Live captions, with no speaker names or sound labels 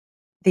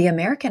The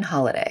American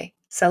holiday,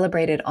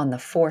 celebrated on the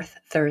fourth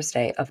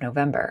Thursday of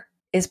November,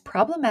 is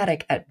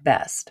problematic at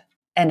best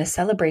and a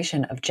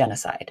celebration of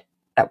genocide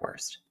at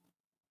worst.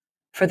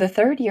 For the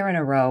third year in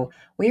a row,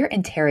 we are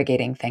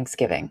interrogating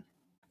Thanksgiving.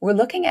 We're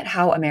looking at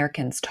how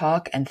Americans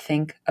talk and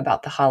think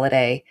about the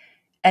holiday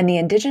and the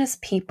Indigenous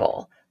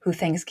people who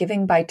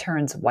Thanksgiving by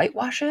turns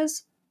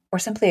whitewashes or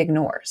simply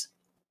ignores.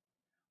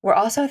 We're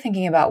also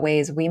thinking about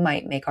ways we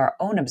might make our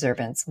own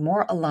observance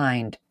more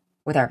aligned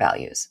with our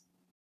values.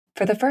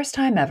 For the first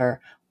time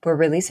ever, we're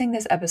releasing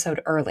this episode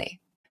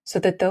early so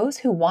that those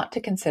who want to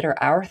consider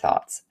our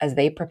thoughts as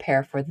they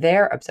prepare for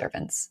their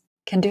observance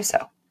can do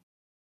so.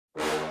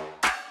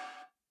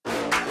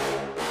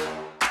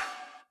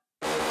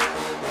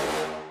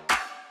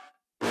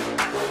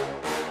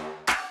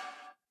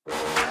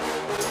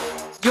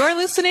 You're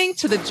listening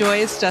to the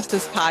Joyous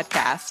Justice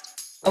Podcast,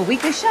 A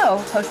weekly show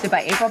hosted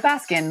by April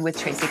Baskin with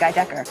Tracy Guy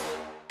Decker.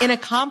 in a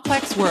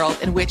complex world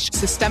in which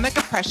systemic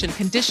oppression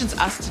conditions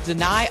us to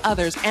deny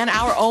others and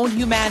our own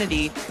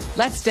humanity,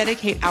 let's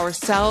dedicate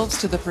ourselves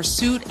to the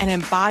pursuit and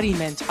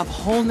embodiment of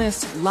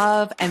wholeness,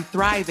 love, and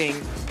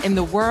thriving in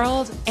the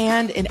world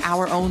and in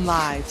our own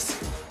lives.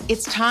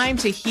 It's time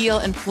to heal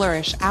and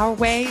flourish our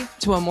way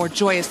to a more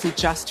joyously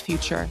just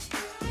future.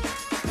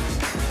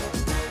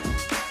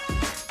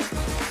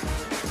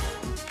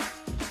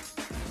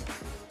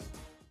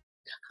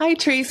 Hi,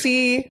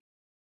 Tracy.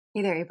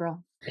 Hey there,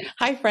 April.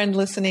 Hi, friend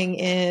listening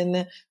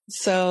in.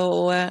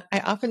 So I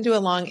often do a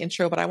long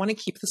intro, but I want to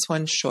keep this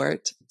one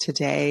short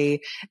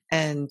today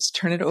and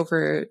turn it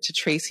over to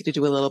Tracy to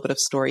do a little bit of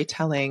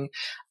storytelling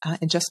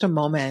in just a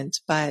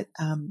moment. But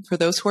for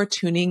those who are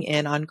tuning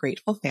in on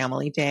Grateful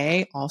Family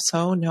Day,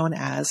 also known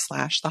as /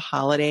 the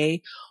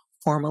holiday,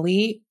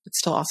 formally, but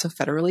still also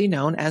federally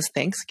known as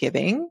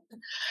Thanksgiving.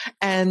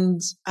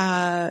 And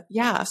so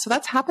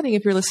that's happening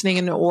if you're listening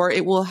in, or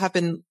it will have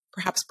been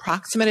perhaps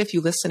proximate if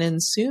you listen in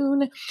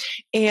soon.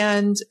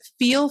 And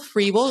feel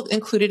free, we'll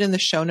include it in the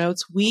show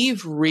notes.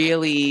 We've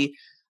really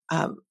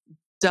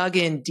dug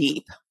in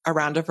deep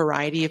around a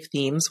variety of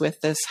themes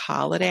with this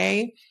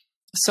holiday.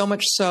 So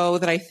much so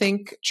that I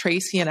think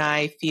Tracy and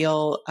I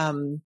feel,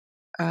 or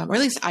at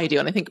least I do,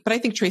 I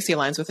think Tracy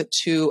aligns with it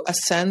too, a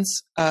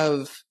sense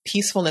of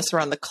peacefulness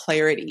around the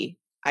clarity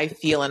I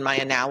feel in my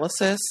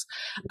analysis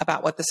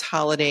about what this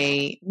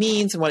holiday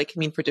means and what it can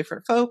mean for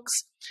different folks.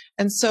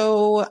 And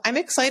so I'm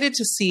excited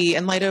to see,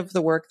 in light of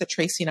the work that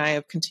Tracy and I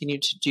have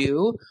continued to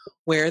do,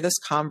 where this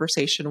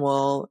conversation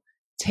will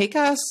take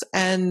us.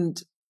 And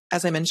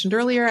as I mentioned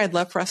earlier, I'd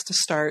love for us to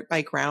start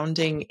by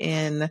grounding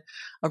in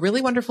a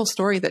really wonderful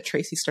story that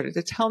Tracy started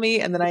to tell me.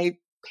 And then I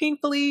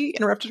painfully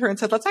interrupted her and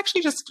said, let's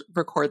actually just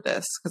record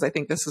this because I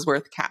think this is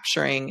worth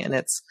capturing in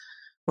its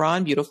raw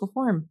and beautiful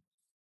form.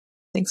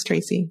 Thanks,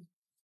 Tracy.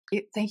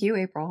 Thank you,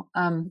 April.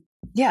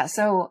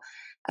 So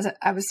as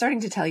I was starting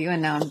to tell you,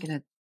 and now I'm going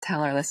to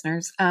tell our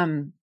listeners,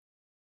 right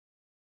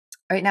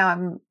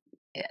now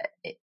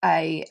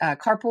I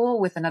carpool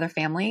with another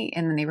family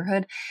in the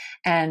neighborhood.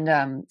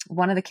 And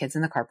one of the kids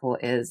in the carpool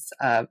is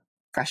a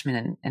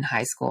freshman in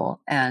high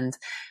school. And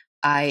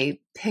I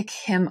pick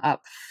him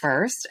up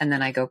first, and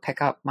then I go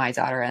pick up my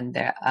daughter and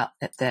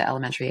the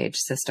elementary age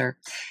sister.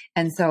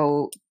 And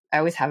so I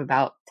always have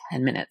about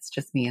 10 minutes,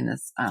 just me and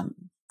this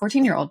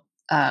 14-year-old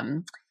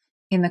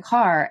in the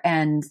car.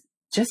 And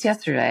just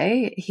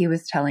yesterday, he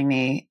was telling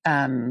me,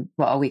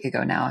 a week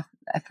ago now,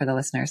 for the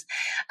listeners,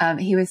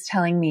 he was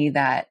telling me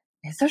that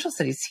his social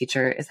studies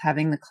teacher is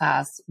having the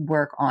class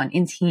work on,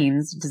 in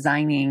teams,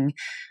 designing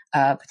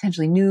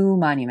potentially new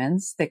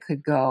monuments that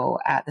could go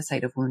at the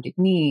site of Wounded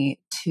Knee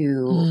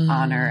to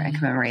honor and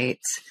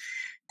commemorate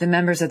the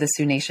members of the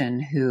Sioux Nation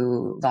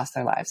who lost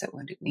their lives at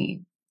Wounded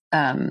Knee.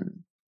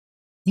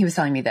 He was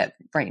telling me that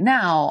right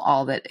now,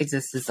 all that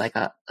exists is like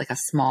a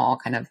small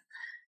kind of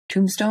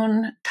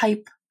tombstone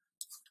type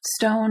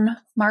stone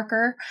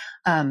marker.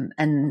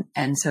 And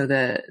so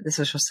the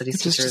social studies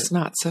teacher is just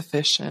not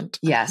sufficient.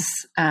 Yes.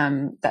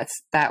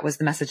 That was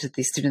the message that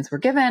these students were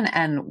given,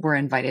 and were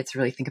invited to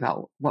really think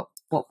about what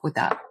would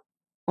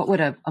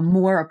a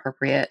more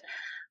appropriate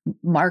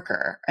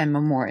marker and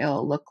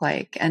memorial look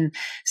like. And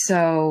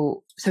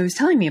so he was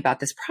telling me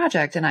about this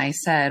project, and I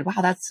said,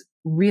 wow, that's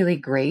really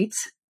great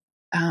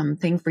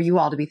thing for you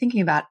all to be thinking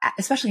about,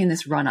 especially in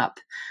this run up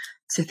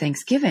to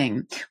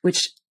Thanksgiving,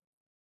 which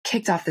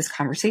kicked off this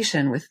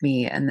conversation with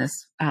me and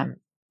this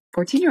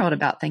 14-year-old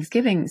about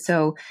Thanksgiving.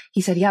 So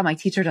he said, yeah, my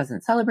teacher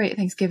doesn't celebrate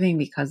Thanksgiving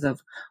because of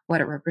what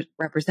it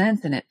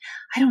represents. And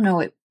I don't know,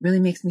 it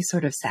really makes me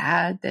sort of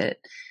sad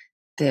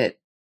that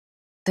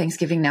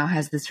Thanksgiving now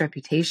has this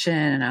reputation.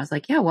 And I was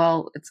like, yeah,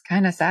 well, it's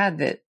kind of sad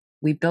that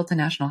we built a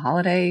national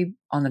holiday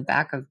on the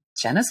back of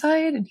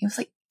genocide. And he was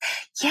like,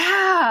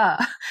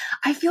 yeah,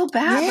 I feel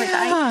bad.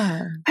 Yeah.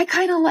 Like I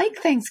kind of like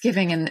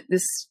Thanksgiving. And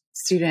this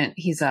student,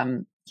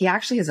 he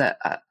actually is a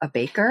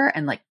baker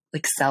and like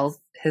sells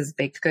his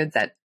baked goods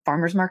at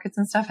farmers markets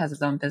and stuff, has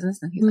his own business.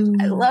 And he's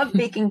like, I love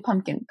baking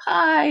pumpkin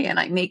pie and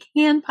I make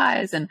hand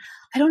pies. And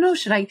I don't know,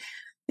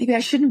 maybe I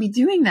shouldn't be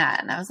doing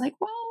that. And I was like,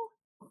 well,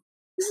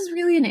 this is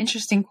really an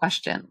interesting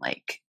question.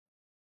 Like,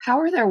 how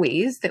are there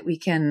ways that we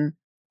can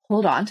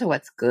hold on to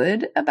what's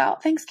good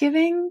about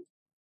Thanksgiving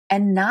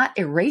and not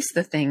erase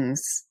the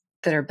things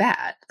that are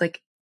bad?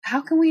 Like,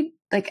 how can we,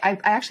 like, I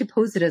actually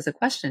posed it as a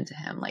question to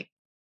him. Like,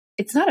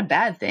 it's not a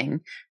bad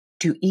thing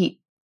to eat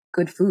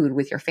good food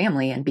with your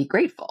family and be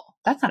grateful.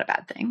 That's not a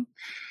bad thing.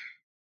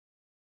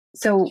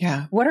 So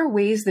what are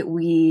ways that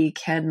we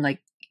can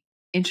like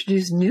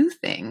introduce new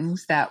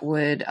things that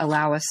would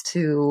allow us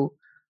to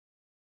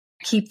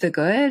keep the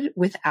good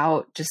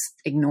without just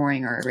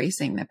ignoring or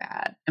erasing the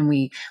bad? And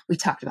we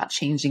talked about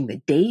changing the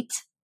date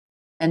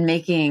and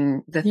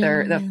making the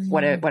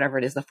whatever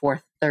it is, the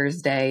fourth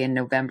Thursday in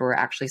November,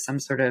 actually some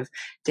sort of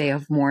day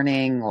of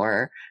mourning,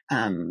 or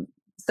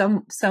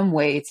some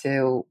way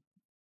to,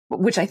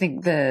 which I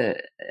think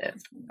the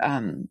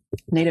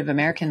Native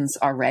Americans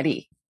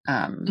already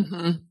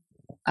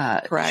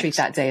treat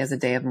that day as a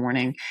day of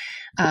mourning.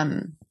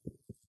 And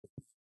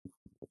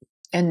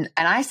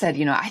I said,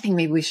 I think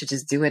maybe we should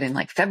just do it in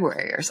like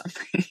February or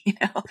something,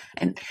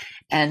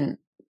 and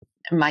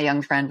my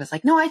young friend was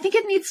like, no, I think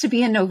it needs to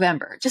be in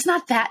November, just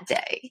not that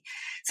day.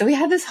 So we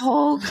had this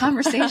whole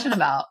conversation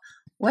about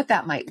what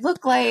that might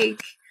look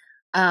like.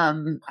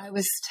 I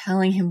was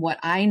telling him what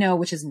I know,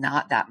 which is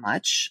not that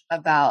much,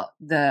 about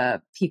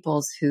the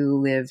peoples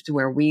who lived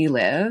where we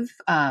live.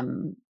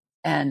 And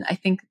I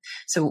think,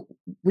 so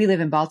we live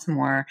in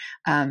Baltimore,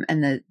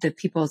 and the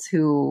peoples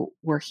who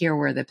were here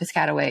were the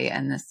Piscataway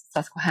and the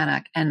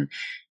Susquehannock. And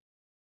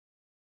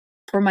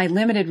for my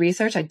limited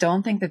research, I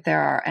don't think that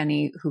there are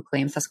any who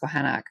claim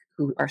Susquehannock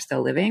who are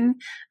still living,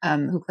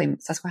 who claim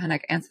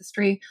Susquehannock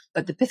ancestry,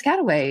 but the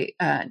Piscataway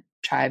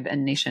tribe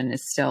and nation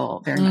is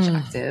still very much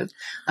active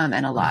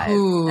and alive.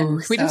 Ooh, and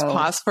can we just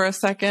pause for a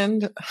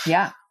second?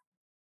 Yeah.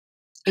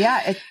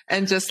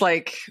 And just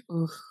like,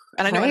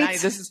 and I know,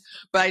 right?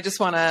 but I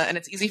just want to, and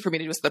it's easy for me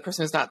to just, the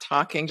person who's not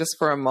talking, just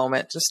for a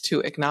moment, just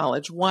to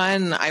acknowledge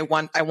one, I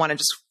want to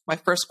just, my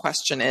first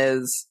question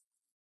is,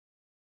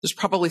 there's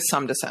probably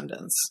some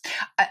descendants.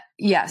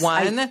 Yes.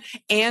 One,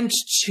 and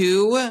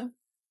two,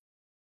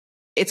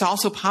 it's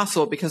also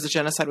possible, because the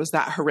genocide was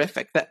that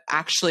horrific, that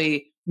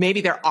actually maybe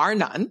there are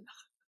none,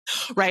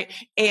 right?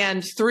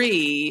 And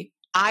three,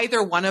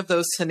 either one of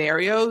those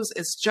scenarios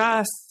is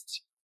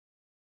just,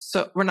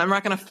 so I'm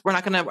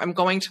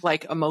going to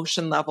like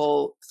emotion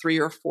level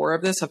 3 or 4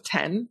 of this of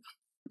 10,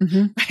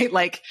 right?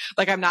 Like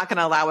I'm not going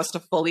to allow us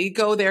to fully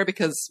go there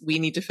because we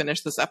need to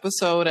finish this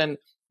episode.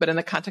 But in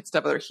the context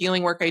of other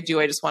healing work I do,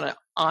 I just want to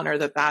honor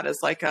that is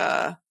like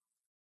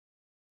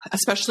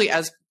especially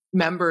as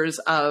members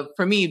of,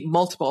 for me,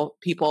 multiple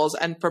peoples,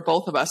 and for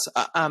both of us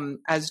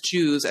as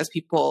Jews, as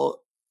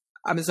people,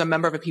 as a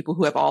member of a people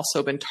who have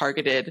also been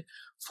targeted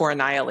for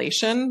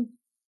annihilation.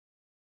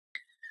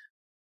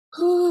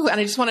 Ooh, and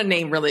I just want to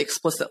name really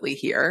explicitly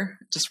here,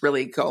 just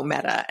really go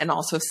meta, and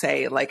also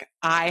say, like,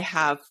 I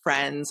have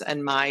friends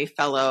and my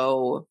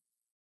fellow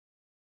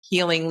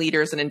healing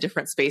leaders and in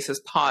different spaces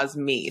pause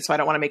me. So I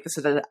don't want to make this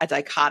a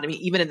dichotomy,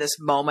 even in this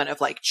moment of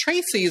like,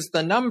 Tracy's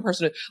the numb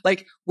person.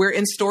 Like, we're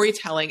in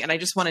storytelling, and I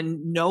just want to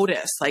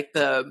notice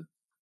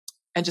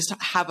and just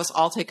have us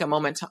all take a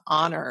moment to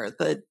honor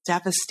the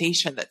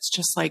devastation that's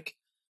just like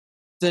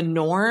the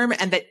norm,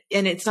 and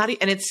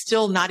it's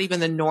still not even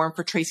the norm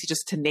for Tracy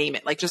just to name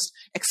it. Like, just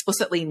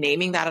explicitly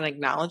naming that and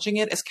acknowledging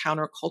it is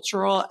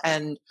countercultural.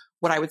 And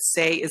what I would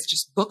say is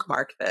just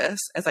bookmark this,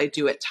 as I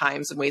do at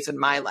times in ways in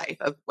my life,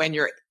 of when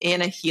you're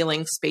in a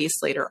healing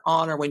space later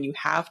on, or when you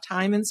have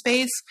time and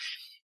space,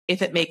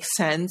 if it makes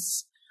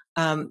sense,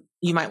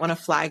 you might want to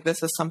flag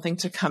this as something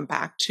to come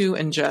back to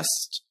and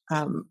just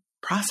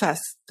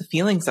process the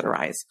feelings that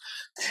arise.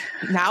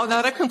 Now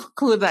that I've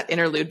concluded that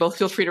interlude, both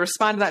feel free to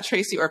respond to that,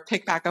 Tracy, or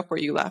pick back up where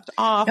you left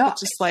off. No. But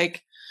just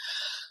like,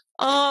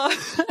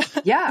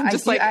 yeah, I'm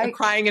just I'm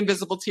crying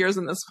invisible tears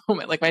in this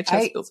moment. Like, my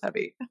chest feels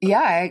heavy.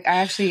 Yeah,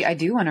 I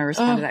do want to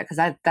respond to that,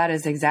 because that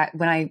is exact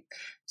when I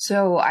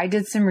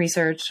did some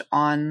research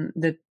on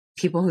the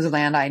people whose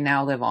land I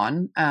now live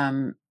on.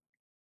 I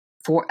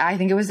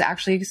think it was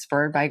actually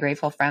spurred by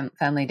Grateful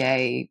Family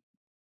Day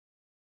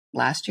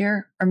last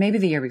year, or maybe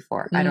the year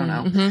before. I don't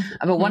know.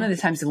 But one of the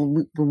times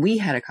when we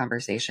had a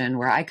conversation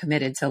where I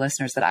committed to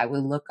listeners that I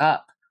would look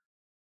up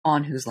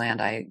on whose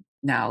land I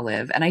now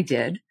live, and I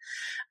did.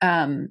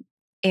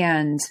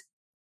 And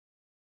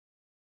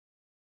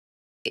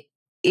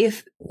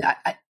if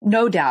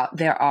no doubt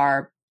there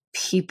are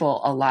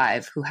people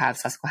alive who have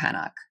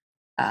Susquehannock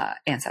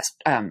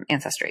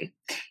ancestry,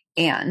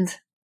 and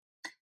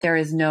there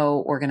is no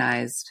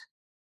organized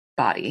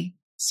body.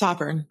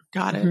 Sovereign.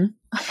 Got it.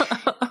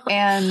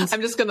 And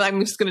I'm just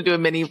gonna do a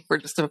mini for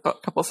just a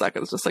couple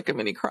seconds, just like a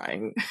mini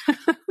crying.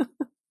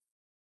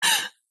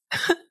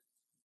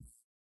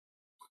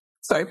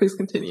 Sorry, please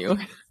continue.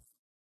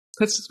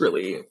 That's just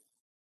really,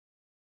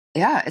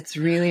 yeah, it's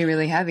really,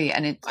 really heavy.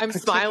 And I'm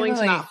smiling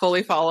to not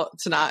fully follow,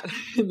 to not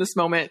in this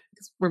moment,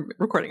 because we're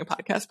recording a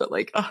podcast, but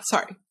like, oh,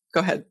 sorry,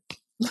 go ahead.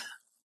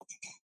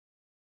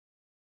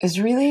 It's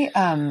really,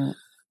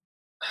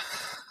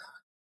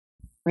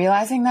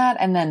 realizing that,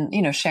 and then,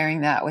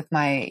 sharing that with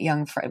my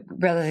young friend,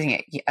 realizing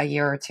it a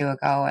year or two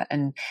ago,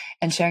 and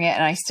sharing it.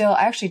 And I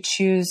actually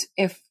choose,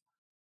 if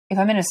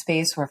I'm in a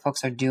space where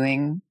folks are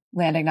doing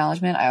land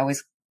acknowledgement, I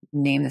always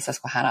name the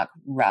Susquehannock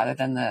rather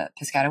than the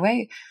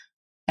Piscataway.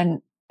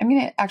 And I'm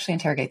going to actually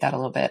interrogate that a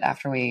little bit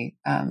after we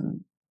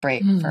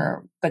break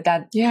but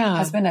that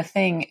has been a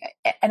thing.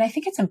 And I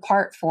think it's in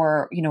part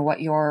for,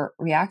 what you're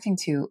reacting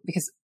to,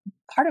 because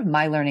part of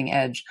my learning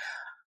edge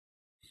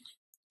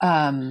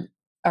around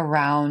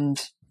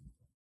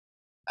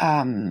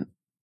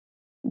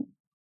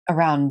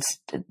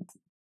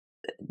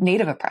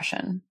Native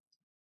oppression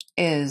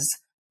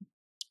is,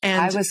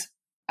 and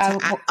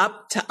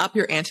to up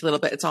your ante a little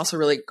bit, it's also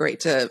really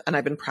great and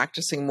I've been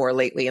practicing more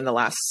lately in the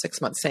last 6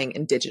 months saying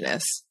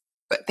Indigenous,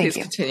 but please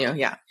continue.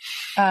 Yeah.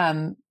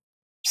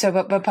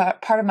 But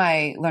part of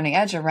my learning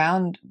edge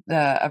around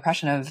the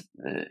oppression of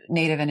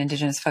Native and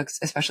Indigenous folks,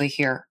 especially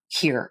here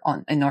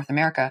in North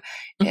America,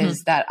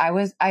 is that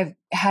I've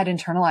had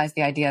internalized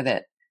the idea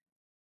that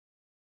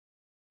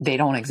they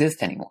don't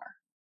exist anymore.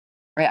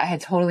 Right. I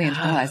had totally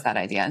internalized that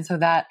idea. And so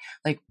that,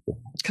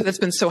 because it's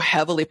been so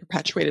heavily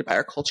perpetuated by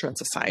our culture and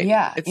society.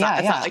 It's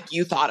not like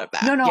you thought of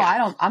that. No,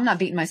 I'm not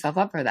beating myself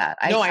up for that.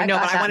 I know,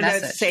 but I wanted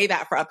to say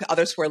that for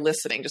others who are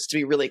listening, just to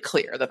be really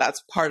clear that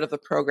that's part of the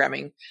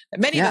programming that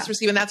many of us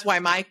receive. And that's why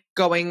my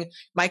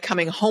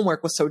coming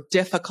homework was so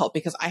difficult,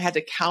 because I had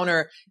to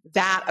counter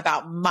that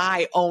about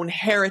my own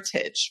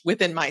heritage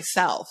within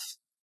myself.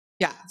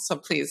 Yeah. So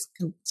please,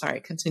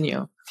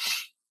 continue.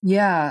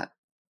 Yeah.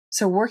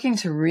 So working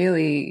to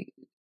really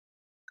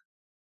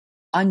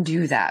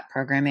undo that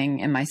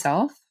programming in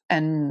myself,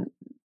 and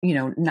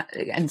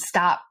and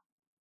stop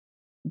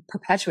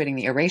perpetuating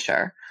the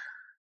erasure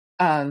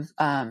of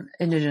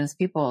Indigenous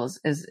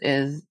peoples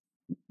is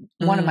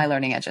one of my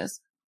learning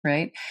edges,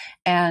 right?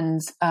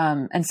 And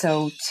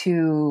so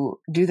to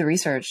do the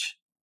research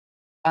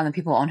on the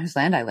people on whose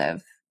land I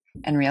live,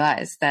 and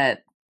realize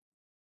that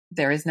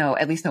there is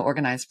at least no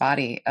organized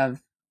body of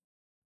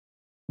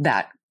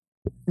that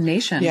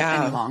nation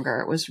any longer.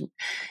 It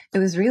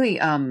was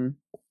really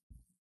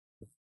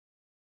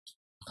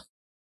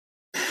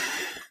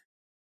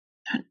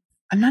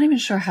I'm not even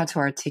sure how to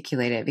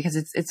articulate it, because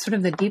it's sort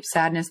of the deep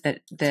sadness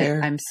that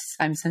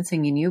I'm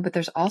sensing in you, but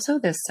there's also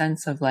this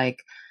sense of like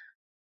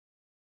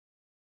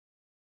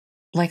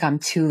I'm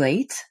too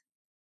late.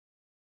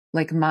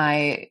 Like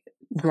my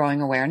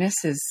growing awareness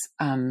is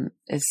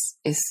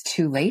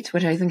too late,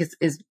 which I think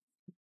is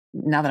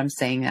now that I'm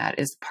saying that,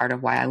 is part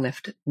of why I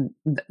lift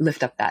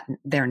up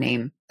their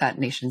name, that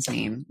nation's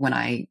name, when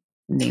I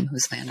name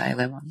whose land I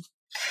live on.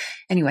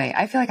 Anyway,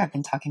 I feel like I've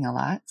been talking a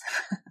lot.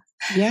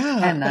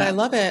 Yeah, but I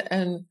love it.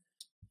 And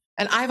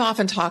I've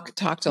often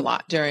talked a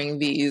lot during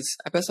these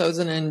episodes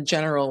and in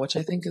general, which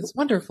I think is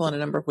wonderful in a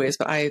number of ways,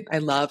 but I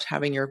loved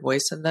having your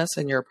voice in this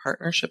and your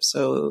partnership.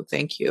 So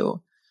thank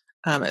you.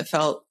 It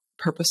felt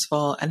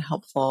purposeful and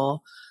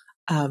helpful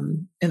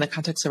in the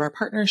context of our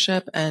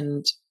partnership,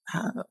 and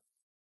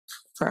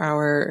for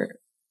our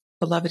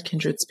beloved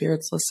kindred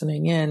spirits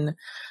listening in.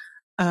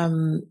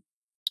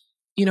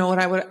 What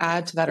I would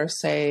add to that or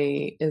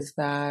say is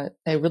that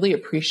I really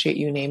appreciate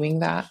you naming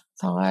that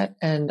thought.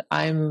 And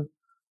I'm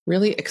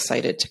really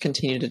excited to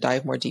continue to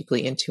dive more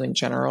deeply into, in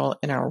general,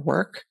 in our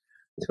work,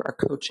 through our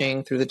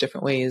coaching, through the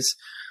different ways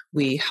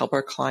we help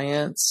our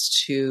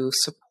clients to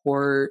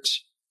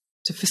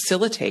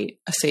facilitate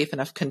a safe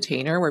enough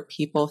container where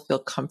people feel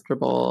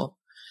comfortable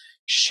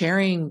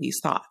sharing these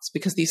thoughts,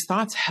 because these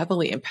thoughts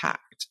heavily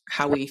impact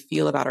how we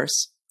feel about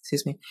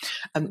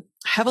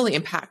heavily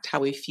impact how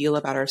we feel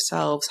about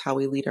ourselves, how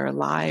we lead our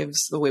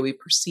lives, the way we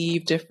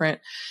perceive different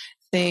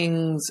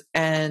things.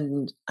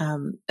 And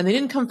they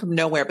didn't come from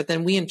nowhere, but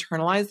then we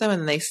internalize them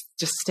and they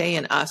just stay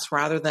in us,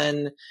 rather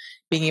than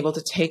being able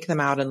to take them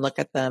out and look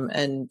at them.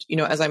 And,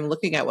 as I'm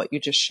looking at what you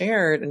just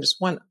shared, and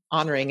just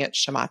honoring it,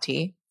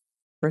 Shamati,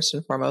 first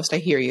and foremost, I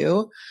hear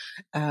you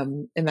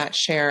in that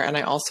share. And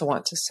I also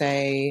want to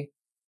say,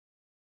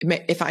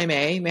 if I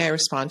may I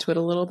respond to it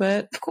a little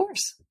bit? Of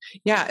course.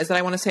 Yeah, is that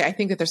I want to say, I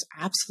think that there's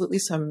absolutely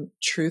some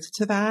truth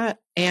to that.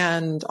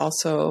 And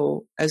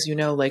also, as you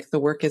know, the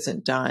work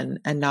isn't done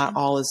and not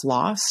all is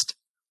lost.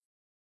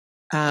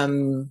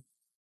 And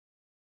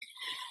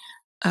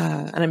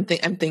I'm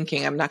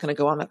thinking, I'm not going to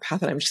go on that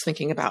path, and I'm just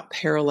thinking about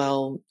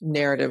parallel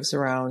narratives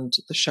around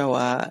the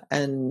Shoah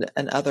and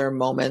other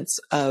moments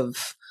of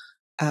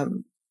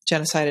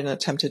genocide and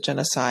attempted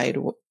genocide,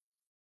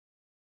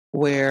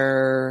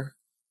 where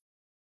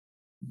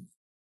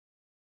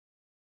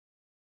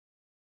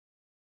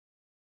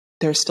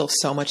there's still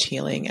so much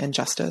healing and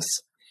justice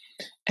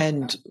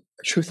and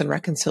truth and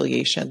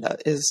reconciliation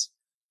that is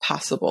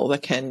possible,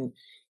 that can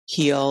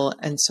heal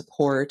and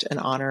support and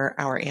honor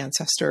our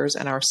ancestors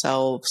and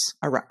ourselves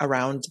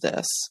around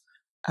this.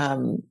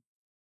 And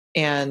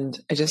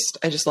I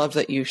just love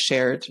that you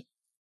shared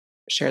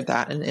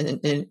that,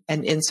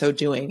 and in so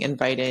doing,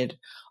 invited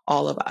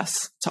all of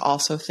us to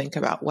also think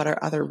about what are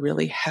other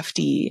really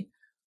hefty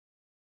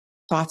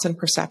thoughts and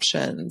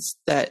perceptions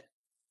that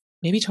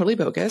maybe totally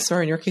bogus,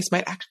 or in your case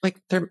might act like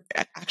there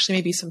actually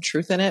may be some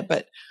truth in it,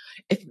 but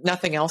if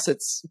nothing else,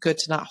 it's good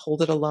to not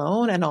hold it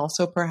alone, and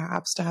also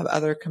perhaps to have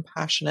other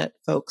compassionate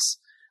folks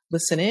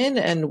listen in,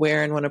 and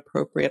where and when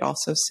appropriate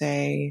also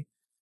say,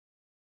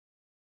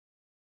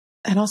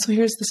 and also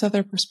here's this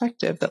other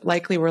perspective that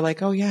likely we're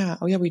like, oh yeah,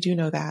 we do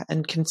know that,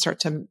 and can start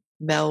to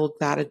meld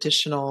that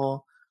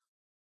additional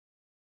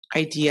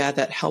idea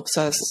that helps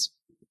us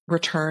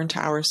return to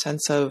our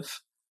sense of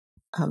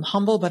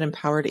humble but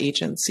empowered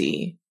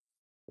agency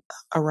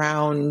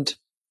around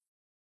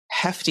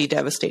hefty,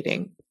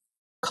 devastating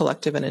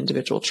collective and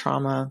individual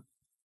trauma.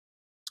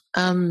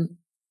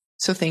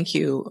 So thank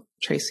you,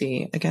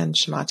 Tracy. Again,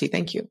 Shamati,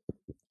 thank you.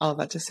 All of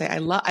that to say, I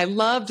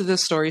loved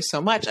this story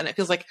so much. And it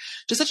feels like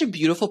just such a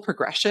beautiful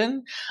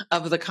progression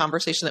of the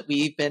conversation that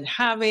we've been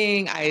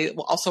having. I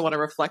also want to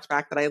reflect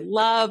back that I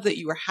love that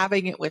you were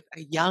having it with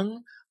a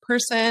young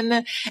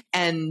person.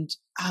 And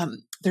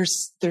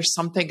there's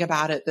something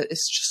about it that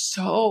is just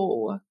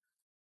so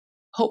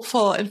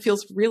hopeful and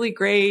feels really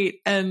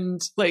great.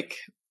 And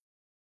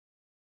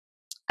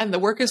the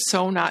work is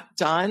so not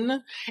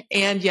done.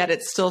 And yet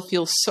it still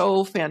feels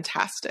so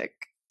fantastic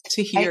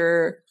to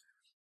hear.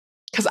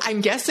 Because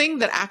I'm guessing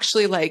that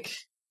actually,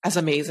 as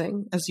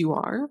amazing as you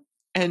are,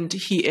 and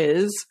he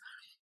is,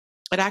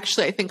 it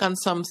actually, I think on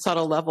some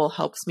subtle level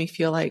helps me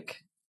feel like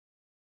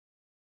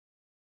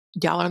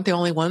y'all aren't the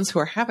only ones who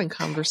are having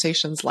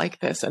conversations like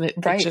this. And it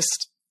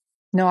just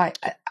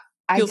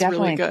feels definitely,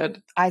 really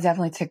good. I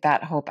definitely took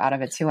that hope out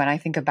of it too. And I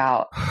think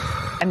about,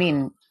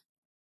 when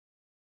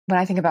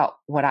I think about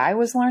what I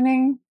was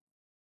learning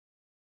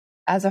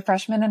as a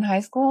freshman in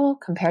high school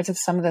compared to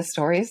some of the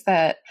stories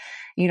that,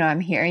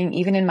 I'm hearing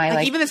even in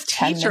my even this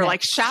teacher,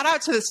 shout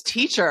out to this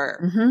teacher.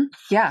 Mm-hmm.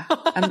 Yeah.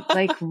 I'm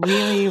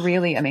really,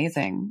 really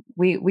amazing.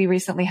 We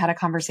recently had a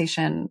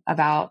conversation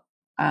about,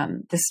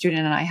 this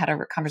student and I had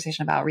a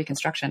conversation about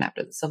Reconstruction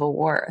after the Civil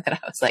War that I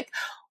was like,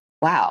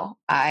 wow,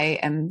 I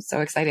am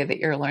so excited that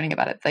you're learning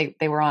about it.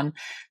 They were on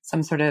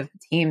some sort of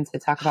team to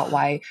talk about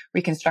why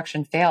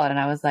Reconstruction failed. And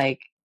I was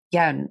like,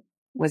 yeah. And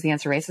was the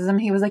answer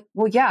racism? He was like,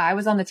 well, yeah, I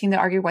was on the team that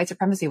argued white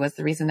supremacy was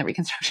the reason that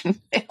Reconstruction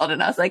failed.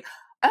 And I was like,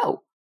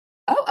 oh,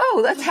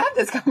 let's have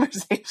this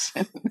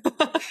conversation.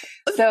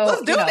 So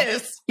let's do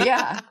this.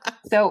 Yeah.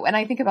 So, and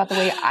I think about the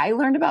way I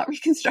learned about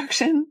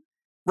Reconstruction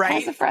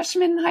as a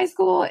freshman in high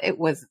school, it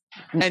was.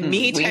 And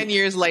me 10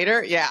 years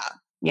later. Yeah.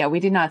 Yeah. We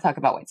did not talk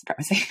about white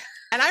supremacy.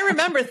 And I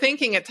remember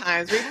thinking at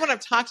times, or even when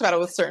I've talked about it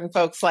with certain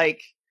folks,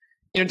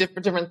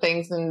 different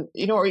things, and,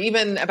 or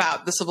even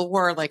about the Civil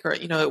War,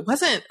 it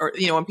wasn't, or,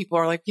 when people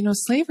are like,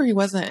 enslavement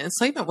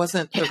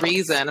wasn't the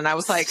reason. And I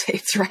was like,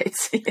 states'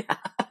 rights. Yeah.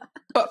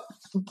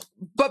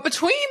 But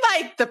between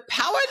the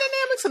power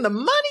dynamics and the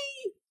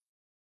money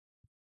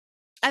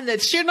and the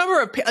sheer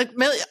number of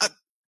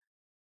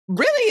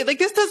really,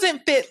 this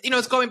doesn't fit.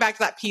 It's going back to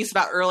that piece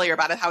about earlier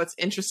about how it's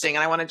interesting.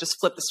 And I want to just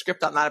flip the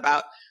script on that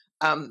about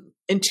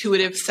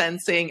intuitive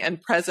sensing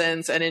and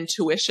presence and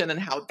intuition and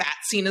how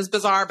that's seen as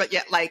bizarre, but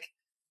yet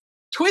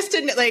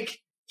twisted,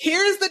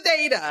 here's the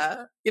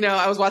data.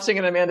 I was watching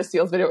an Amanda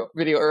Seales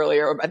video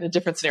earlier in a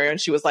different scenario.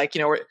 And she was like,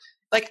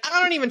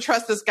 I don't even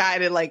trust this guy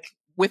to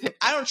with him.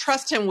 I don't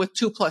trust him with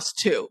 2 +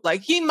 2.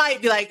 He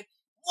might be like,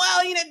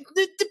 well,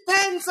 it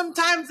depends.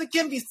 Sometimes it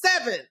can be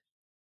 7.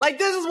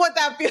 This is what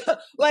that feels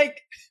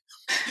like.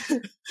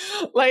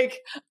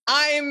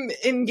 I'm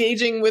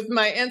engaging with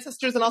my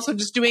ancestors and also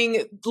just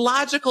doing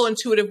logical,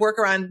 intuitive work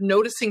around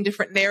noticing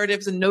different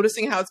narratives and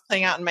noticing how it's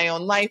playing out in my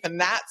own life. And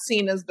that's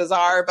seen as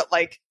bizarre, but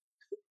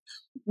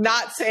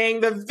not saying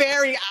the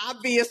very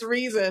obvious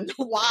reason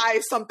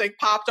why something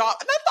popped off.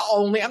 And that's the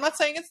only, I'm not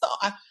saying it's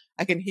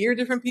I can hear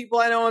different people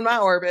I know in my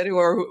orbit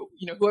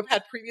who have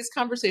had previous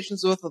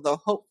conversations with, although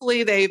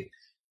hopefully they've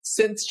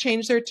since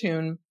changed their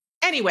tune.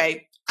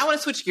 Anyway, I want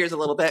to switch gears a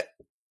little bit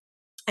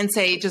and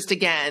say just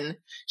again,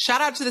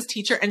 shout out to this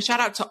teacher and shout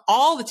out to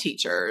all the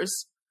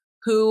teachers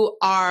who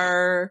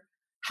are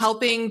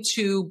helping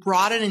to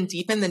broaden and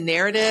deepen the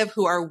narrative,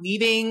 who are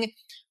weaving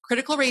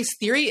critical race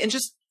theory and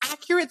just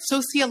accurate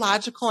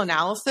sociological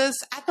analysis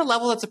at the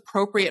level that's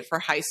appropriate for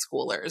high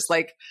schoolers.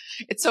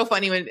 It's so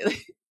funny when,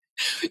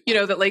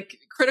 that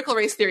critical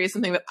race theory is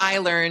something that I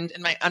learned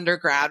in my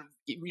undergrad,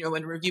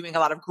 when reviewing a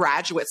lot of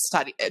graduate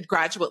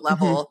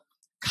level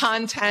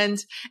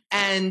content,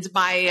 and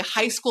my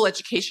high school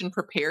education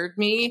prepared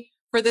me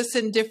for this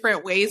in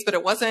different ways, but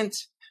it was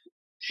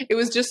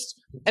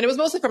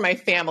mostly for my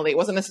family. It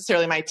wasn't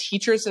necessarily my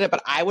teachers did it,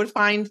 but I would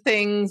find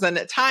things. And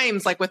at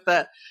times, with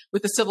the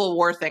Civil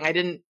War thing,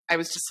 I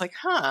was just like,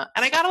 and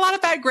I got a lot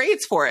of bad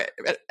grades for it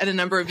at a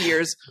number of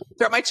years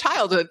throughout my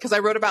childhood. Cause I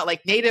wrote about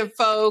Native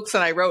folks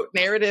and I wrote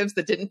narratives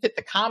that didn't fit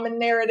the common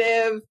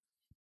narrative.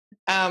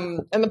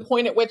 And the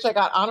point at which I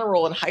got honor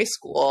roll in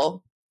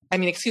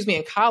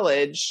in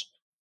college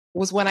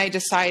was when I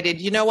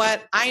decided, you know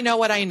what I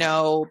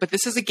know, but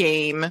this is a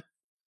game.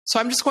 So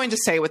I'm just going to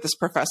say what this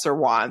professor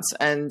wants.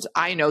 And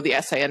I know the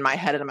essay in my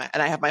head and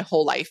I have my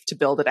whole life to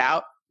build it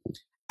out.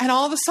 And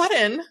all of a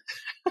sudden,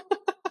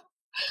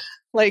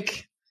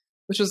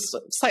 which was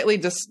slightly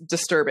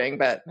disturbing,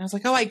 but I was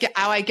like, oh,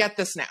 I get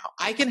this now.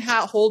 I can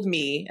hold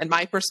me and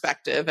my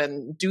perspective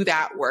and do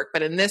that work.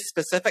 But in this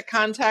specific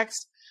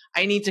context,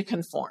 I need to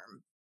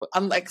conform,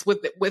 unlike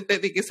with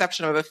the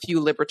exception of a few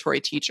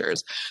liberatory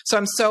teachers. So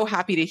I'm so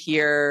happy to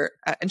hear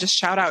and just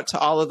shout out to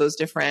all of those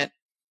different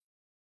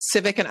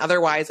civic and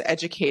otherwise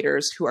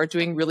educators who are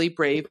doing really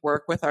brave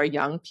work with our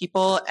young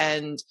people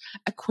and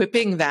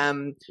equipping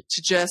them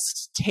to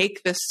just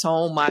take this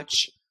so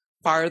much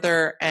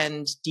farther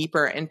and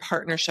deeper in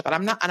partnership. And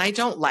I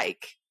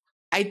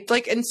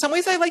in some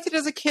ways I liked it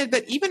as a kid,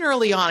 but even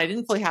early on, I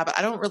didn't fully have it.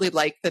 I don't really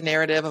like the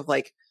narrative of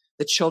like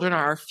the children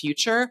are our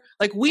future.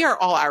 Like we are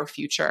all our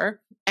future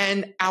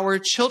and our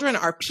children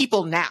are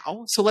people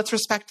now. So let's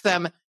respect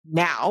them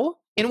now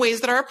in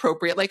ways that are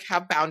appropriate, like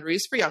have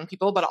boundaries for young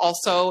people, but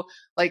also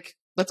like,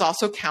 let's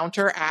also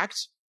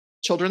counteract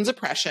children's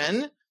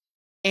oppression.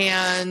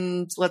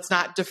 And let's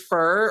not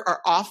defer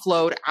or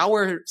offload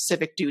our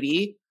civic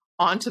duty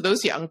onto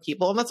those young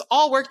people. And let's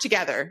all work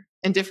together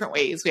in different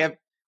ways. We have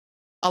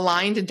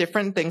aligned in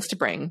different things to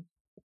bring.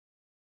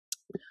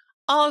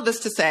 All of this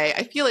to say,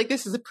 I feel like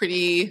this is a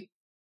pretty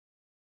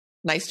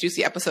nice,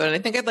 juicy episode. And I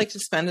think I'd like to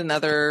spend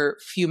another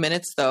few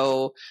minutes,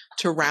 though,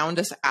 to round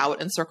us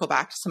out and circle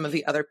back to some of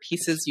the other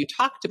pieces you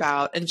talked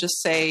about and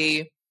just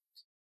say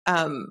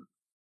that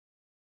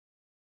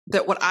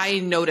what I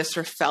noticed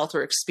or felt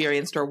or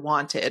experienced or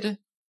wanted,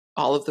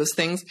 all of those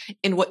things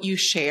in what you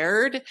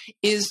shared,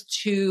 is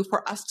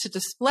for us to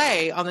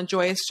display on the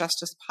Joyous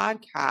Justice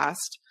podcast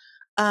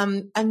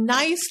a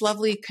nice,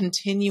 lovely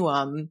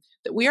continuum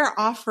that we are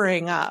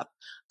offering up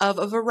of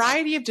a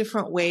variety of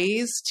different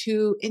ways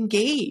to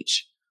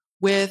engage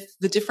with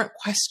the different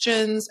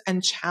questions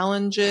and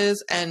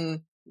challenges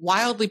and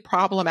wildly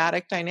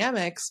problematic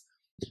dynamics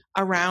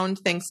around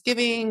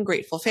Thanksgiving,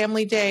 Grateful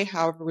Family Day,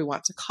 however we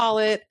want to call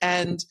it.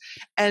 And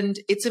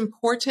it's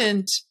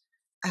important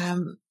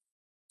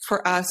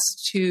for us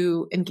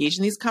to engage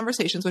in these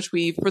conversations, which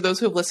for those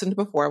who have listened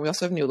before, we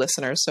also have new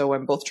listeners. So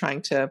I'm both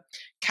trying to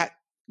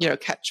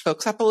catch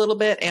folks up a little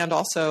bit and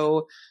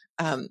also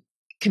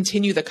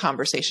continue the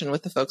conversation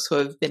with the folks who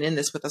have been in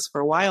this with us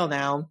for a while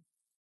now,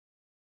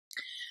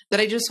 that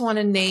I just want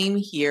to name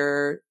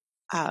here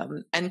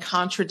and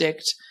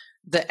contradict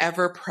the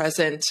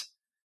ever-present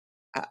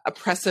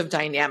oppressive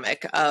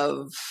dynamic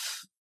of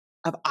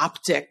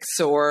optics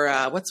or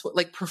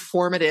like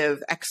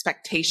performative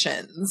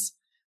expectations,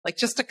 like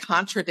just to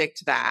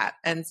contradict that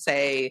and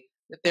say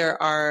that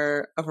there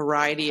are a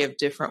variety of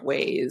different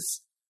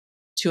ways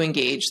to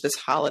engage this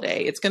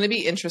holiday. It's going to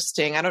be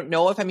interesting. I don't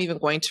know if I'm even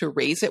going to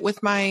raise it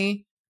with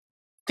my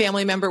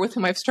family member with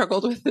whom I've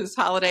struggled with this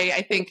holiday.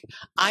 I think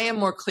I am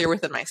more clear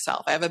within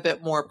myself. I have a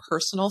bit more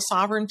personal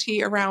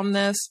sovereignty around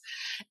this.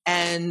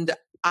 And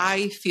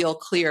I feel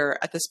clear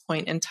at this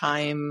point in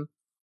time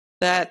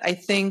that I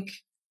think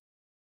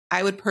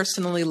I would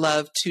personally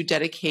love to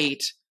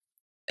dedicate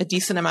a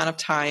decent amount of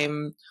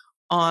time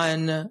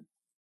on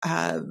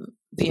the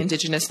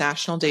Indigenous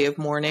National Day of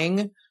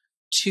Mourning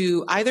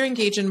to either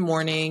engage in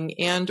mourning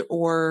and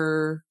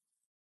or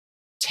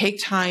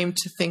take time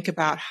to think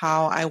about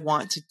how I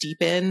want to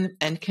deepen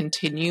and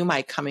continue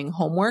my coming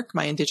home work,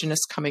 my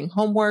Indigenous coming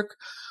home work,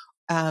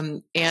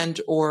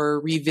 and or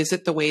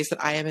revisit the ways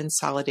that I am in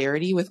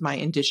solidarity with my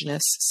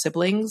Indigenous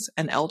siblings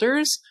and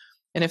elders,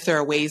 and if there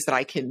are ways that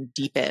I can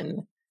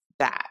deepen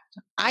that.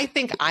 I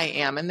think I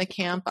am in the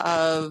camp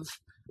of,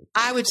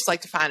 I would just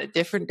like to find a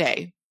different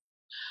day.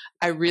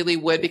 I really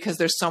would, because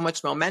there's so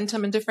much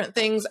momentum in different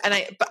things. And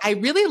I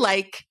really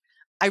like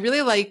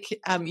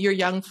your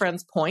young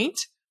friend's point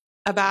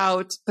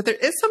about, but there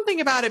is something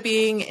about it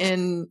being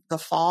in the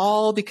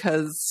fall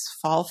because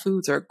fall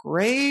foods are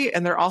great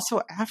and they're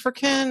also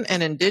African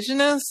and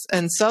Indigenous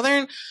and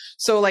Southern.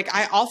 So like,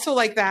 I also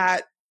like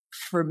that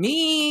for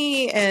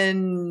me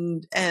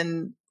and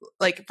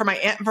like for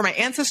my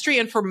ancestry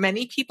and for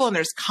many people, and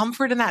there's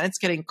comfort in that. It's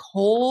getting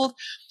cold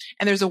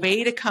and there's a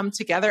way to come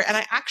together. And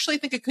I actually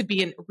think it could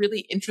be a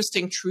really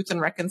interesting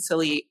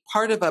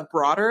part of a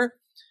broader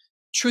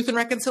truth and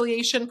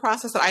reconciliation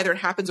process that either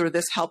happens or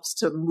this helps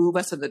to move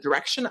us in the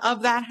direction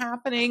of that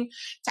happening,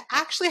 to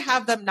actually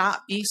have them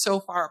not be so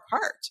far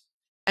apart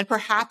and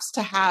perhaps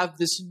to have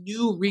this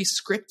new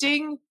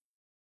rescripting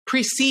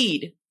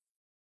precede,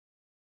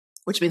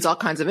 which means all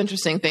kinds of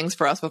interesting things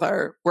for us with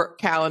our work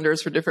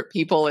calendars for different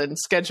people and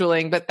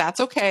scheduling, but that's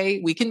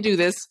okay. We can do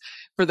this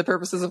for the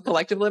purposes of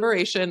collective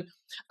liberation,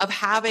 of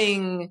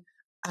having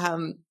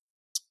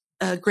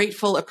a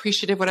grateful,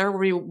 appreciative, whatever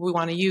we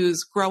want to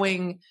use,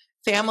 growing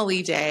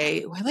Family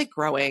Day. I like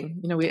growing.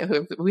 You know,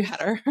 we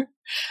had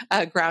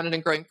our Grounded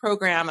and Growing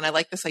program, and I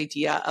like this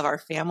idea of our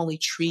family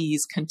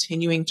trees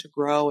continuing to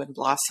grow and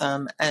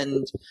blossom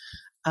and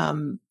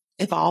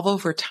evolve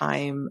over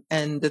time,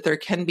 and that there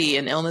can be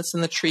an illness in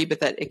the tree,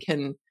 but that it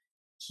can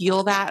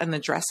heal that and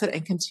address it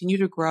and continue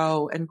to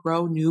grow and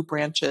grow new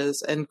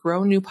branches and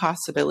grow new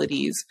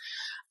possibilities,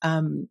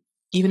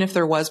 even if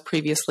there was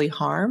previously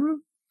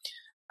harm.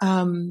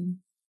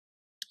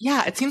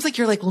 Yeah, it seems like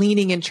you're like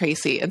leaning in,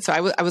 Tracy. And so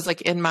I was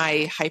like in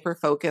my hyper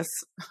focus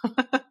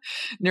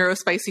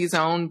neurospicy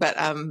zone, but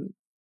I'm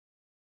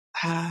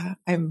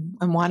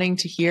wanting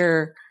to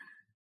hear.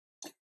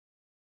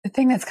 The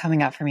thing that's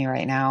coming up for me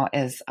right now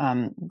is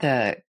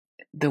the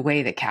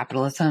way that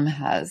capitalism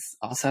has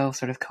also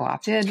sort of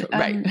co-opted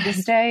Right.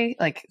 this day.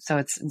 Like,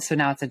 so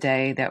now it's a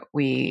day that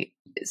we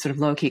sort of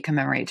low key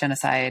commemorate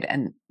genocide,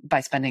 and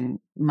by spending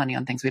money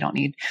on things we don't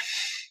need.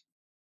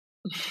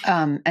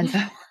 And so,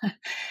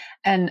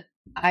 and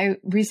I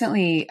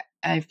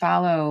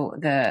follow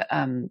the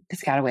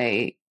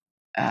Piscataway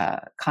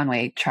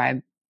Conway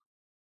tribe.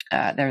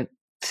 They're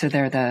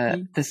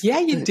the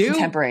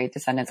contemporary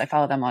descendants. I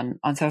follow them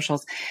on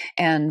socials,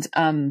 and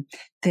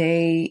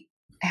they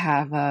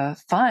have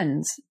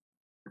funds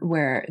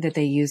that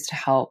they use to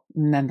help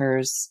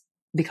members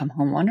become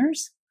homeowners.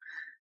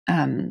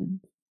 And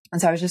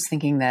so I was just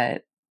thinking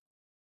that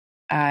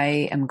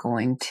I am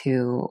going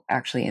to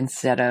actually,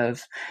 instead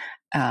of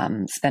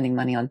spending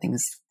money on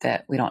things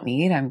that we don't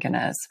need, I'm going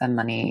to spend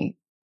money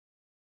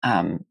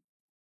to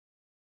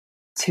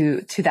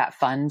that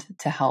fund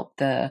to help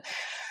the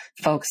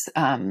folks,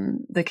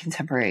 the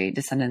contemporary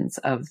descendants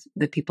of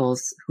the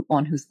peoples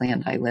on whose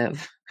land I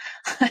live,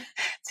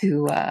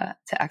 to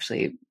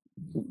actually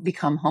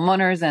become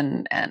homeowners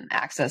and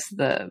access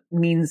the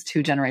means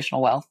to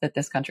generational wealth that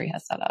this country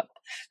has set up.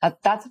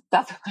 That's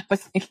what I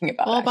was thinking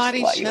about. Full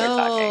body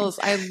chills.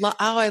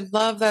 I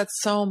love that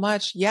so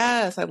much.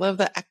 Yes, I love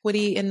the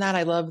equity in that.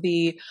 I love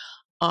the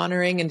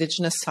honoring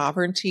Indigenous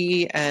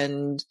sovereignty,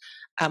 and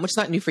which is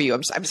not new for you.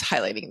 I'm just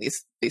highlighting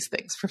these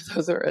things for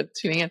those who are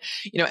tuning in.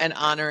 And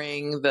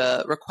honoring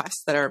the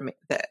requests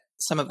that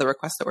some of the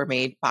requests that were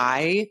made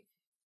by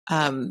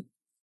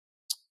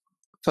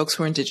folks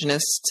who are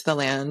Indigenous to the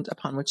land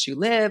upon which you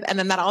live. And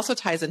then that also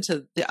ties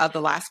into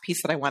the last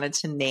piece that I wanted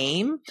to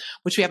name,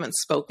 which we haven't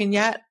spoken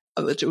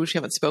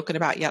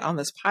about yet on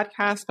this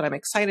podcast, but I'm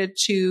excited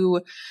to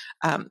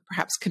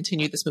perhaps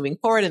continue this moving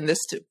forward, and this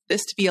to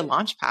be a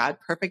launch pad,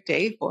 perfect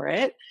day for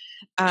it,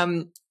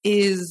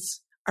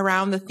 is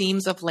around the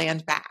themes of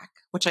land back,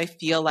 which I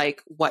feel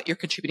like what you're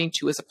contributing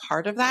to is a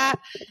part of that.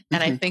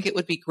 And I think it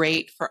would be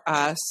great for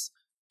us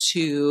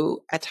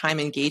to at time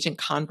engage in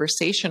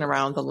conversation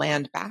around the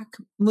land back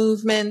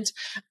movement,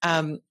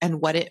 and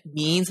what it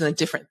means and the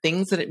different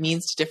things that it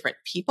means to different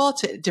people,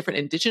 to different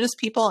Indigenous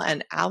people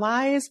and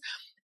allies,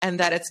 and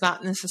that it's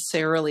not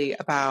necessarily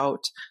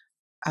about,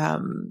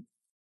 that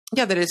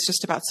it's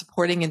just about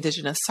supporting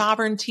Indigenous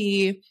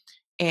sovereignty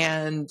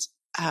and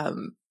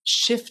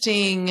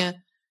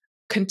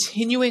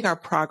continuing our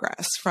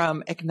progress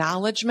from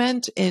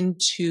acknowledgement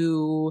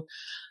into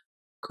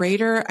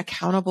greater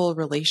accountable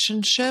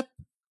relationship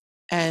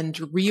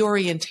and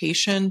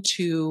reorientation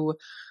to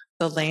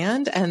the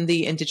land and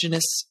the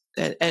Indigenous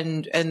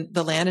and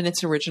the land and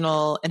its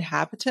original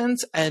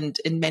inhabitants. And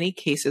in many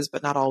cases,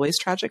 but not always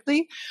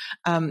tragically,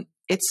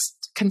 it's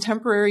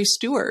contemporary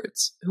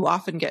stewards who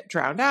often get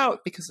drowned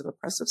out because of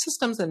oppressive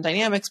systems and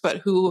dynamics, but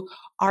who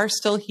are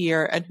still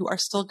here and who are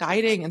still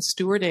guiding and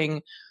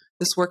stewarding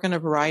this work in a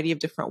variety of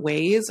different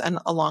ways, and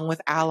along with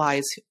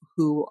allies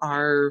who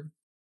are,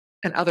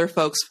 and other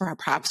folks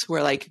perhaps who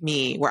are like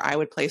me, where I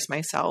would place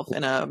myself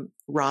in a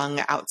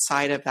rung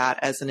outside of that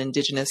as an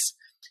Indigenous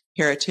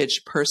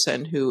heritage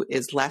person who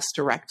is less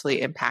directly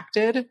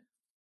impacted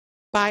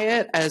by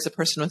it, as a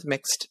person with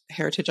mixed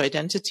heritage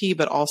identity,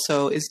 but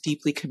also is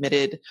deeply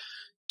committed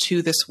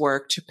to this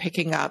work, to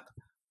picking up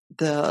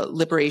the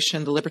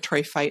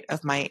liberatory fight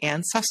of my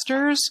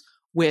ancestors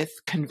with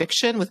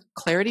conviction, with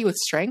clarity, with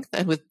strength,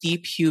 and with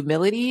deep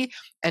humility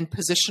and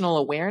positional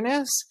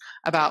awareness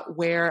about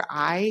where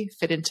I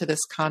fit into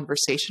this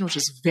conversation, which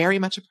is very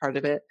much a part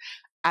of it,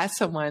 as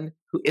someone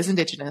who is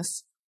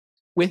Indigenous,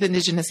 with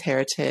Indigenous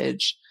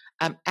heritage,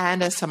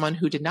 and as someone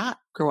who did not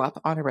grow up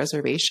on a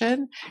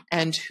reservation,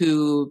 and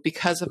who,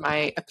 because of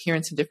my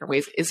appearance in different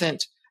ways,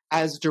 isn't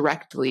as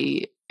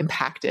directly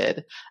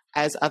impacted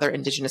as other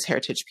Indigenous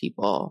heritage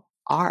people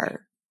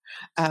are.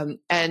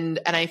 And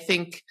I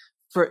think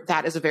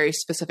that is a very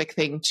specific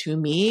thing to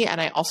me.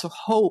 And I also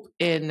hope,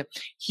 in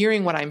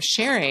hearing what I'm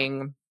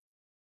sharing,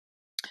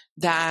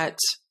 that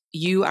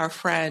you, our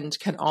friend,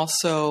 can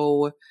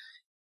also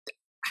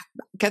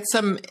get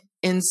some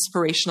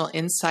inspirational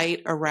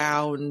insight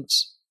around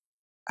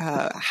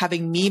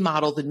having me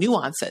model the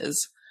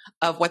nuances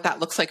of what that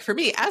looks like for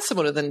me as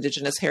someone with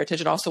Indigenous heritage,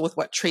 and also with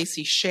what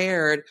Tracy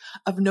shared,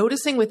 of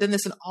noticing within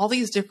this and all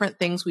these different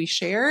things we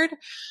shared.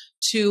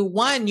 To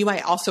one, you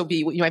might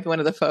be one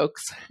of the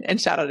folks, and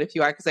shout out if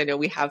you are, because I know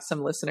we have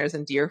some listeners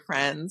and dear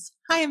friends.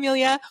 Hi,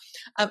 Amelia,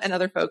 and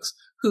other folks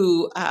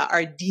who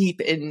are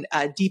deep in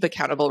a deep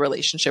accountable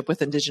relationship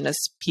with Indigenous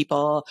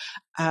people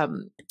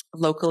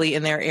locally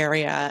in their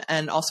area,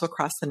 and also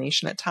across the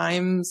nation at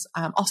times.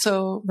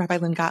 Also, Rabbi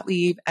Lynn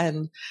Gottlieb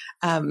and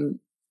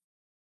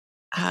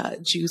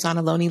Jews on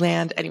Ohlone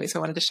land. Anyway, so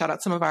I wanted to shout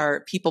out some of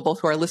our people, both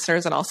who are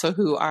listeners and also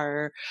who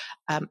are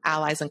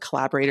allies and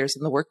collaborators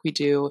in the work we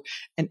do,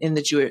 and in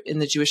the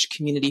Jewish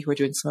community who are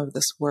doing some of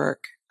this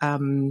work.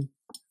 And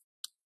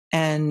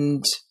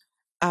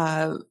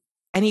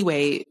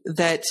anyway,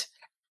 that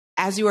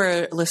as you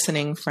are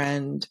listening,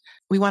 friend,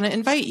 we want to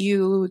invite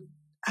you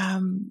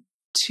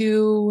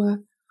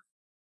to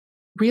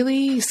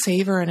really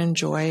savor and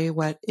enjoy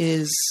what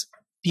is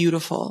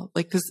beautiful.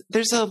 Like,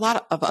 there's a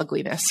lot of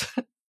ugliness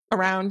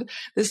around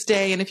this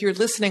day. And if you're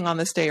listening on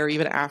this day or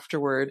even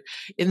afterward,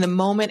 in the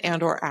moment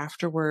and or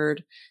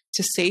afterward,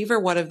 to savor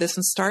what of this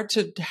and start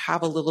to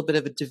have a little bit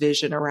of a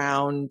division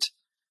around,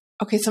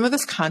 okay, some of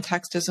this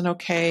context isn't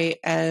okay.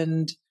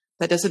 And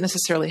that doesn't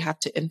necessarily have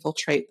to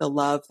infiltrate the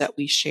love that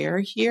we share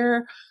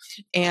here.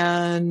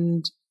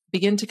 And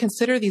begin to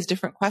consider these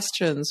different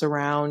questions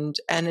around,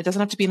 and it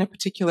doesn't have to be in a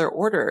particular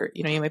order.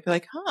 You know, you might be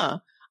like,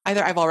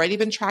 either I've already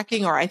been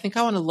tracking, or I think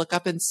I want to look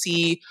up and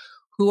see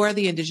who are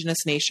the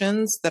Indigenous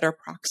nations that are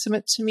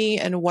proximate to me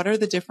and what are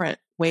the different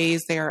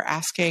ways they are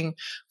asking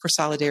for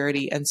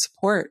solidarity and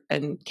support.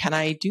 And can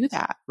I do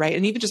that? Right.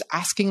 And even just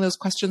asking those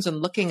questions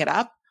and looking it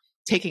up,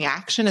 taking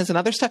action is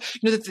another step.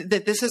 You know,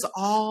 that this is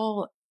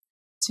all,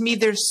 to me,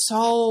 there's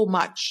so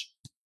much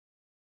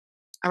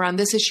around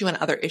this issue and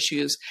other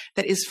issues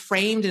that is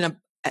framed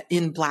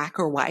in black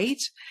or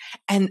white.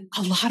 And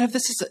a lot of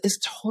this is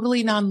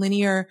totally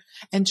nonlinear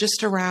and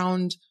just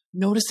around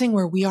noticing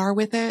where we are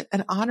with it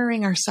and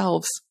honoring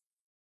ourselves,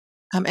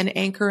 and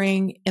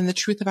anchoring in the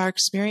truth of our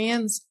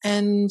experience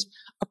and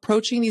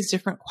approaching these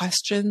different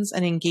questions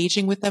and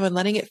engaging with them and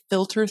letting it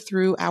filter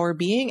through our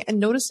being and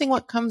noticing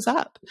what comes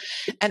up.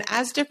 And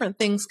as different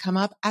things come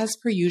up, as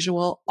per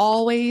usual,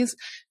 always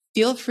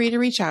feel free to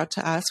reach out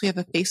to us. We have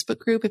a Facebook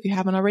group, if you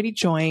haven't already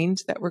joined,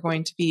 that we're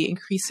going to be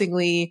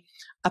increasingly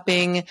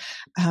upping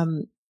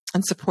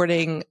and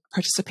supporting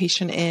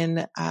participation in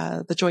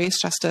the Joyous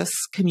Justice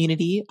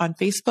community on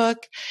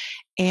Facebook.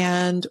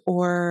 And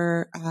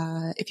or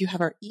if you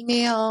have our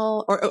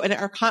email or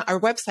our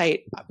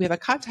website, we have a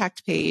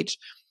contact page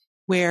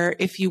where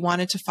if you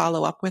wanted to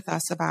follow up with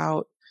us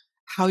about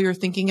how you're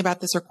thinking about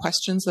this or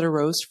questions that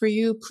arose for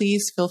you,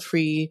 please feel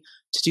free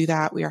to do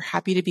that. We are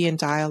happy to be in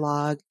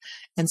dialogue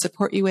and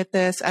support you with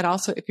this. And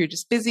also, if you're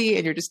just busy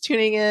and you're just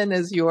tuning in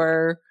as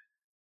you're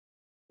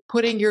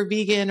putting your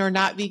vegan or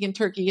not vegan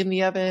turkey in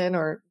the oven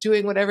or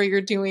doing whatever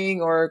you're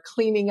doing or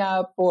cleaning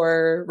up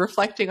or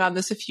reflecting on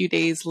this a few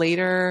days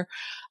later,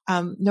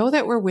 know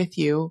that we're with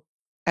you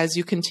as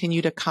you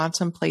continue to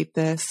contemplate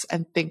this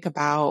and think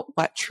about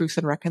what truth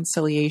and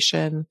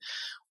reconciliation,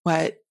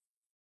 what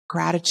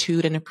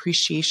gratitude and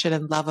appreciation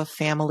and love of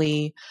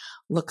family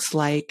looks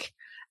like,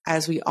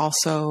 as we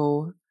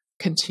also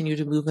continue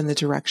to move in the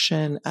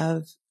direction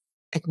of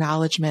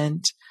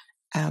acknowledgement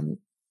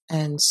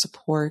and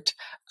support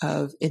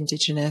of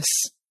Indigenous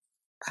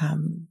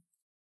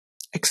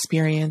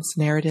experience,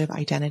 narrative,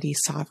 identity,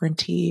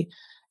 sovereignty,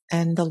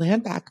 and the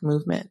land back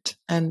movement,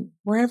 and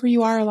wherever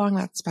you are along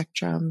that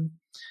spectrum.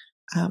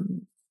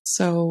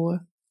 So,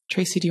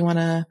 Tracy, do you want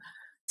to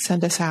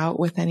send us out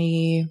with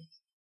any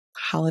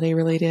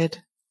holiday-related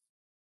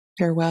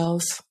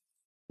farewells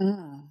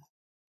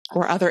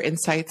or other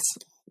insights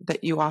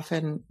that you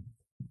often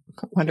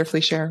wonderfully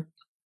share?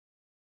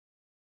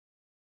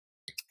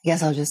 I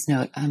guess I'll just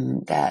note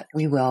that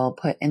we will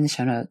put in the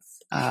show notes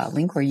a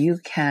link where you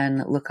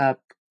can look up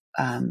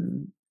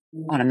on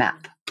a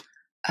map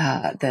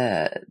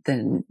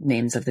the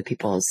names of the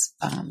peoples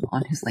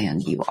on whose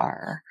land you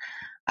are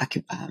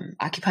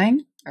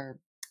occupying or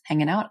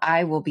hanging out.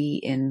 I will be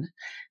in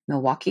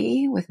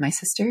Milwaukee with my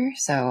sister,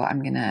 so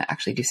I'm going to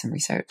actually do some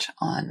research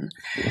on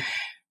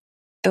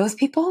those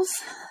peoples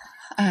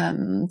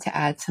to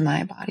add to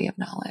my body of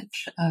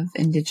knowledge of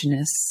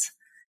Indigenous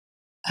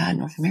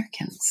North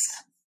Americans.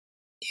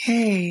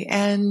 Yay.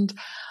 And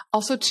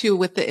also too,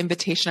 with the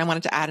invitation, I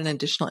wanted to add an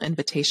additional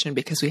invitation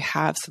because we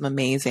have some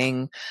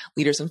amazing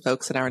leaders and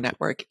folks in our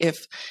network. If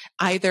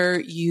either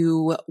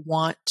you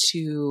want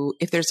to,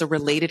 if there's a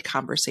related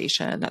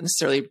conversation, not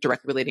necessarily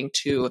directly relating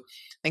to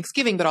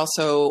Thanksgiving, but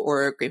also,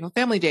 or Grateful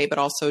Family Day, but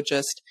also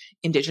just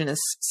Indigenous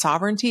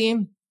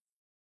sovereignty,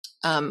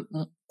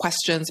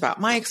 questions about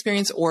my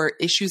experience or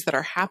issues that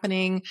are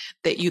happening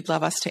that you'd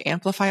love us to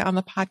amplify on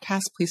the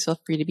podcast, please feel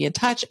free to be in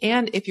touch.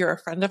 And if you're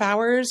a friend of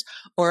ours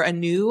or a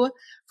new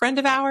friend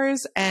of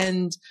ours,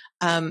 and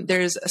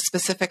there's a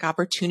specific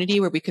opportunity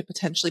where we could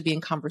potentially be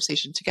in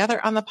conversation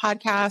together on the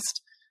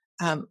podcast,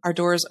 our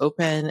door is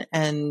open,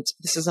 and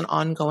this is an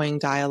ongoing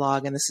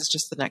dialogue, and this is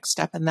just the next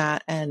step in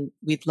that. And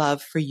we'd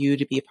love for you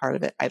to be a part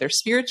of it, either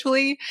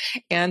spiritually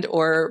and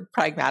or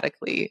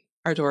pragmatically.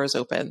 Our door is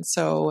open.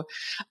 So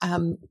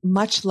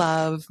much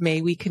love.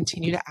 May we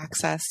continue to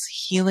access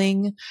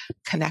healing,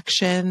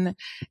 connection,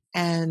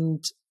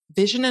 and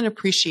vision and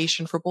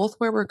appreciation for both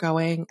where we're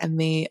going and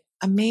the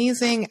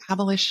amazing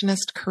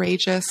abolitionist,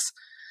 courageous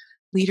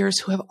leaders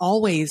who have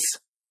always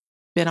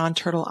been on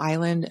Turtle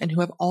Island and who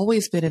have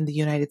always been in the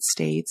United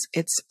States.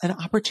 It's an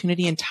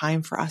opportunity and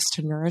time for us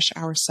to nourish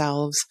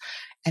ourselves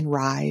and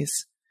rise,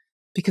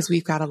 because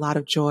we've got a lot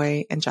of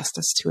joy and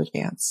justice to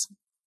advance.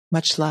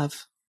 Much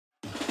love.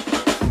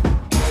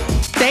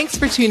 Thanks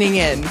for tuning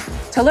in.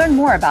 To learn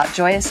more about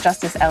Joyous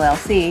Justice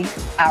LLC,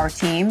 our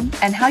team,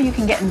 and how you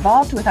can get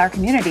involved with our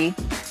community,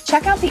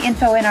 check out the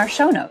info in our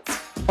show notes.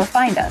 or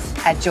find us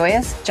at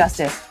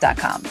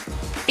joyousjustice.com.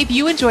 If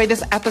you enjoyed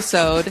this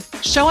episode,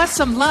 show us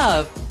some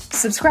love.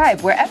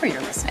 Subscribe wherever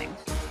you're listening.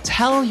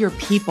 Tell your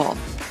people.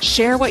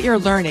 Share what you're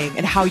learning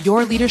and how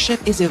your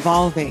leadership is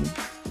evolving.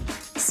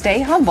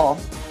 Stay humble,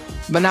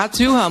 but not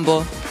too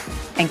humble.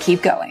 And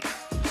keep going.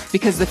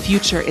 Because the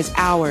future is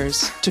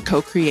ours to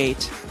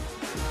co-create.